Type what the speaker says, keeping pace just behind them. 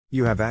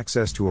You have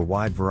access to a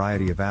wide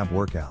variety of ab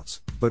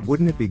workouts, but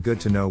wouldn't it be good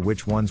to know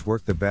which ones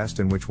work the best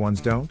and which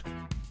ones don't?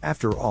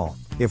 After all,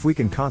 if we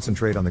can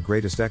concentrate on the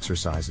greatest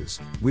exercises,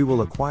 we will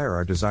acquire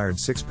our desired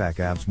six-pack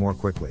abs more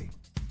quickly.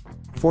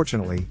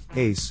 Fortunately,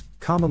 ACE,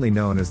 commonly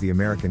known as the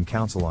American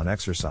Council on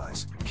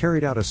Exercise,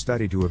 carried out a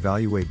study to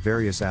evaluate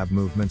various ab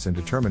movements and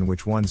determine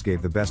which ones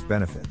gave the best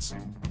benefits.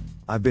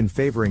 I've been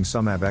favoring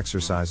some ab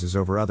exercises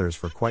over others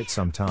for quite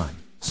some time,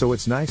 so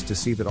it's nice to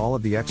see that all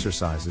of the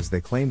exercises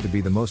they claim to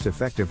be the most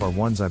effective are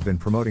ones I've been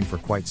promoting for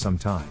quite some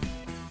time.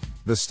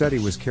 The study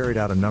was carried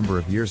out a number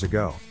of years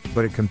ago,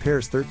 but it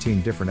compares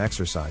 13 different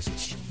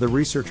exercises. The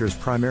researchers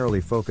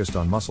primarily focused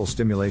on muscle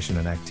stimulation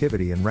and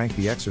activity and ranked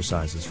the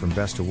exercises from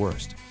best to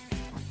worst.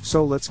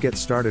 So let's get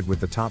started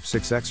with the top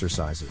 6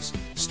 exercises,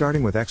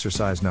 starting with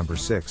exercise number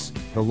 6,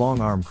 the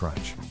long arm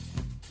crunch.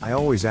 I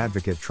always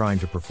advocate trying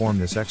to perform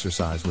this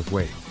exercise with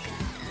weight.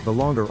 The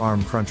longer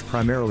arm crunch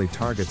primarily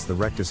targets the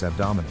rectus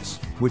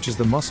abdominis, which is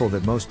the muscle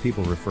that most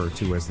people refer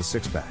to as the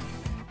six-pack.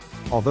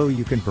 Although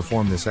you can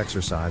perform this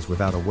exercise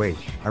without a weight,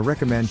 I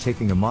recommend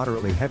taking a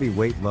moderately heavy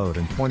weight load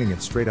and pointing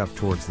it straight up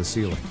towards the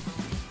ceiling.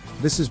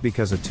 This is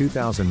because a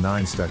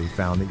 2009 study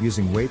found that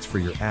using weights for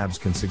your abs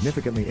can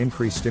significantly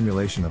increase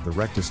stimulation of the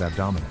rectus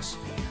abdominis.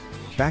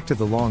 Back to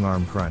the long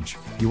arm crunch,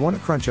 you want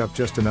to crunch up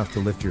just enough to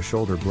lift your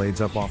shoulder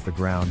blades up off the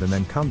ground and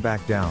then come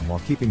back down while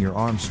keeping your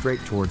arms straight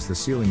towards the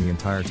ceiling the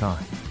entire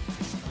time.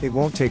 It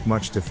won't take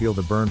much to feel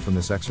the burn from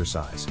this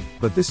exercise,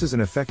 but this is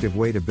an effective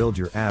way to build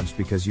your abs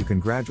because you can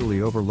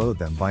gradually overload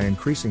them by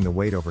increasing the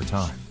weight over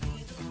time.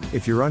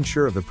 If you're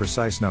unsure of the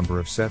precise number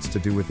of sets to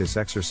do with this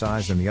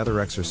exercise and the other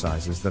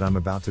exercises that I'm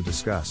about to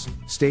discuss,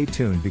 stay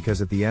tuned because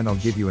at the end I'll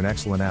give you an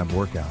excellent ab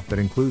workout that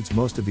includes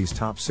most of these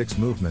top 6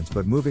 movements.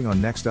 But moving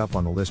on, next up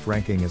on the list,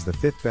 ranking as the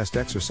 5th best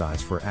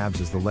exercise for abs,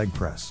 is the leg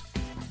press.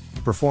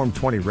 Perform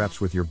 20 reps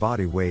with your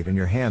body weight and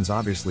your hands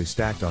obviously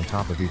stacked on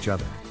top of each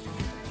other.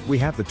 We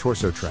have the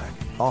torso track,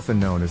 often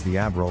known as the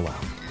ab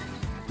rollout.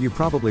 You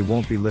probably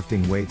won't be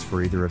lifting weights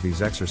for either of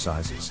these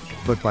exercises,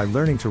 but by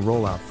learning to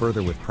roll out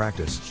further with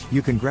practice,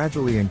 you can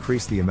gradually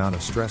increase the amount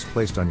of stress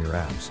placed on your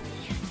abs.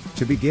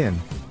 To begin,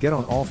 get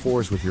on all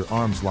fours with your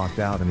arms locked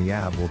out and the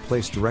ab will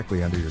place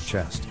directly under your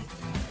chest.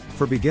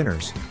 For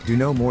beginners, do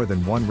no more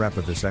than 1 rep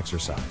of this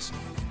exercise.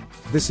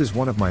 This is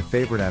one of my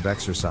favorite ab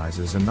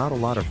exercises and not a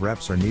lot of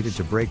reps are needed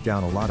to break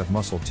down a lot of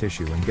muscle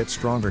tissue and get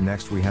stronger.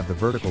 Next we have the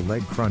vertical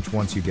leg crunch.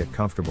 Once you get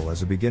comfortable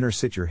as a beginner,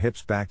 sit your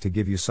hips back to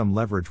give you some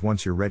leverage.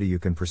 Once you're ready, you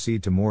can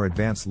proceed to more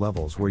advanced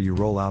levels where you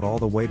roll out all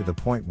the way to the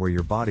point where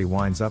your body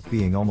winds up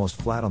being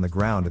almost flat on the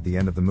ground at the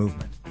end of the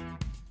movement.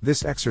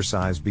 This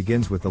exercise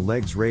begins with the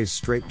legs raised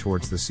straight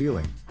towards the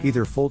ceiling,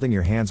 either folding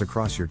your hands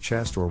across your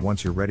chest or,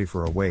 once you're ready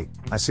for a weight,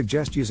 I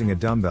suggest using a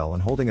dumbbell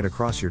and holding it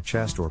across your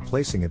chest or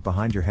placing it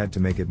behind your head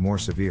to make it more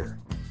severe.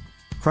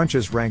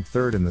 Crunches ranked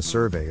 3rd in the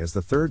survey as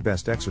the 3rd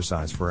best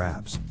exercise for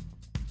abs.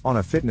 On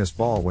a fitness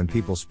ball, when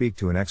people speak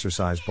to an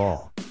exercise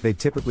ball, they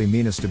typically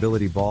mean a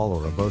stability ball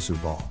or a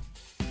Bosu ball.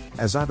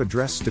 As I've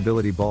addressed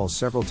stability balls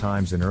several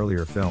times in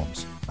earlier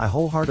films, I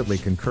wholeheartedly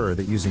concur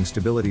that using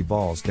stability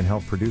balls can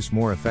help produce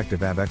more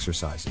effective ab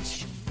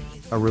exercises.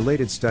 A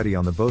related study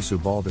on the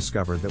Bosu ball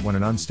discovered that when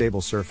an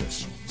unstable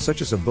surface,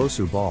 such as a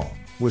Bosu ball,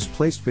 was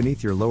placed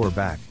beneath your lower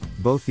back,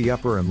 both the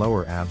upper and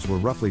lower abs were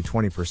roughly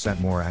 20%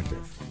 more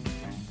active.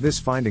 This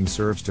finding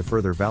serves to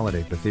further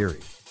validate the theory.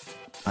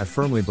 I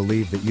firmly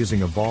believe that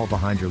using a ball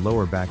behind your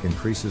lower back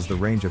increases the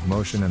range of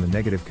motion and the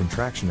negative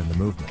contraction in the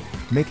movement,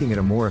 making it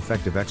a more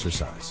effective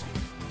exercise.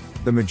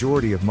 The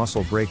majority of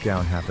muscle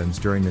breakdown happens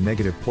during the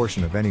negative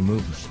portion of any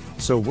movement,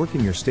 so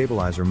working your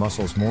stabilizer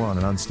muscles more on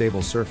an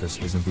unstable surface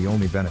isn't the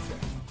only benefit.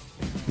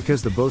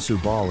 Because the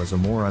Bosu ball is a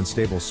more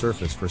unstable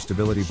surface for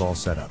stability ball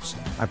setups,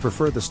 I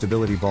prefer the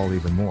stability ball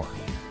even more.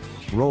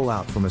 Roll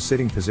out from a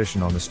sitting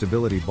position on the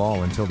stability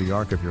ball until the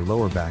arc of your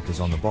lower back is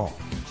on the ball.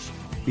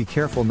 Be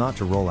careful not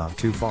to roll out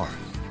too far.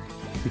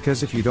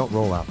 Because if you don't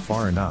roll out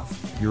far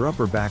enough, your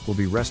upper back will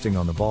be resting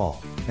on the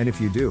ball, and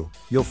if you do,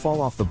 you'll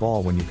fall off the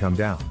ball when you come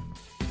down.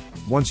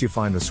 Once you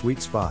find the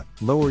sweet spot,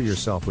 lower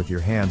yourself with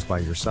your hands by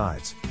your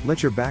sides,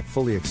 let your back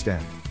fully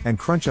extend, and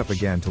crunch up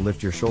again to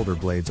lift your shoulder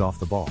blades off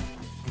the ball.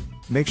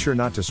 Make sure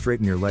not to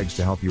straighten your legs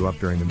to help you up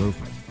during the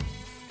movement.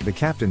 The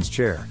captain's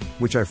chair,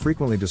 which I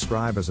frequently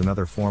describe as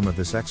another form of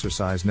this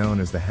exercise known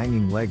as the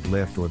hanging leg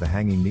lift or the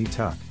hanging knee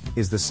tuck,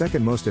 is the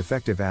 2nd most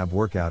effective ab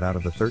workout out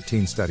of the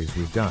 13 studies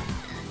we've done.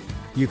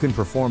 You can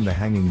perform the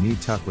hanging knee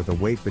tuck with a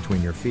weight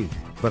between your feet,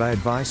 but I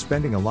advise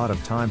spending a lot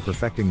of time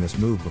perfecting this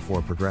move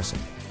before progressing.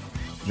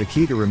 The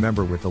key to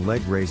remember with the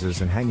leg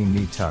raises and hanging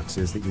knee tucks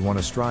is that you want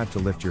to strive to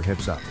lift your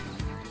hips up.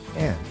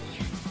 And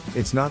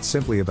it's not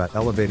simply about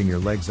elevating your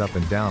legs up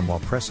and down while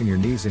pressing your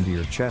knees into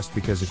your chest,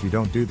 because if you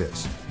don't do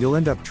this, you'll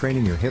end up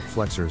training your hip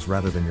flexors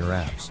rather than your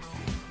abs.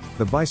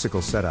 The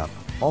bicycle setup,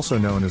 also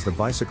known as the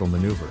bicycle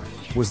maneuver,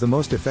 was the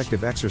most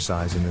effective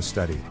exercise in this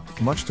study,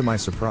 much to my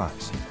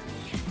surprise.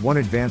 One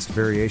advanced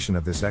variation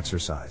of this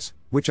exercise,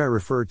 which I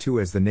refer to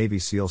as the Navy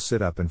SEAL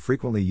sit-up and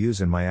frequently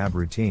use in my ab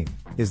routine,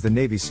 is the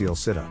Navy SEAL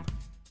sit-up.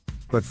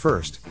 But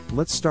first,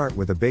 let's start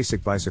with a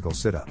basic bicycle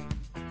sit-up.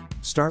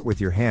 Start with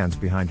your hands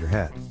behind your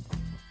head.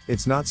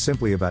 It's not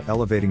simply about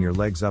elevating your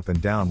legs up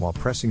and down while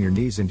pressing your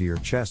knees into your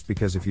chest,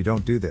 because if you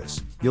don't do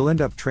this, you'll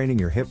end up training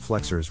your hip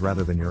flexors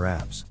rather than your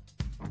abs.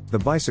 The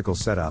bicycle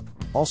setup,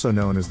 also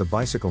known as the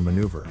bicycle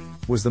maneuver,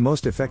 was the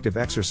most effective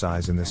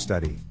exercise in this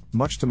study,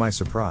 much to my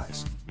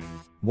surprise.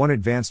 One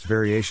advanced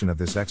variation of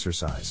this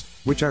exercise,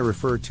 which I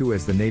refer to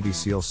as the Navy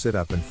SEAL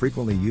sit-up and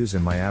frequently use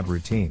in my ab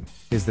routine,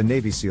 is the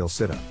Navy SEAL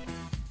sit-up.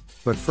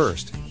 But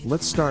first,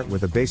 let's start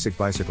with a basic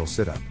bicycle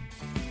sit-up.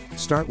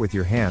 Start with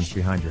your hands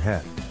behind your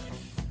head.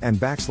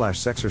 And /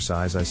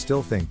 exercise. I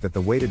still think that the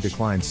weighted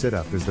decline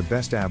sit-up is the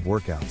best ab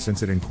workout,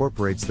 since it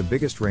incorporates the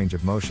biggest range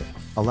of motion,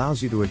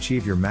 allows you to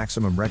achieve your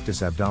maximum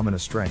rectus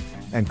abdominis strength,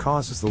 and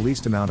causes the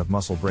least amount of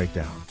muscle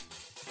breakdown.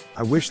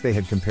 I wish they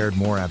had compared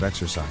more ab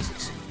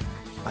exercises.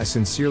 I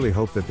sincerely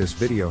hope that this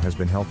video has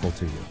been helpful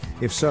to you.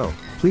 If so,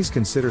 please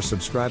consider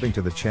subscribing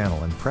to the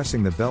channel and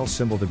pressing the bell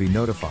symbol to be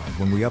notified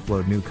when we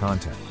upload new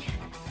content.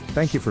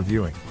 Thank you for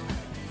viewing.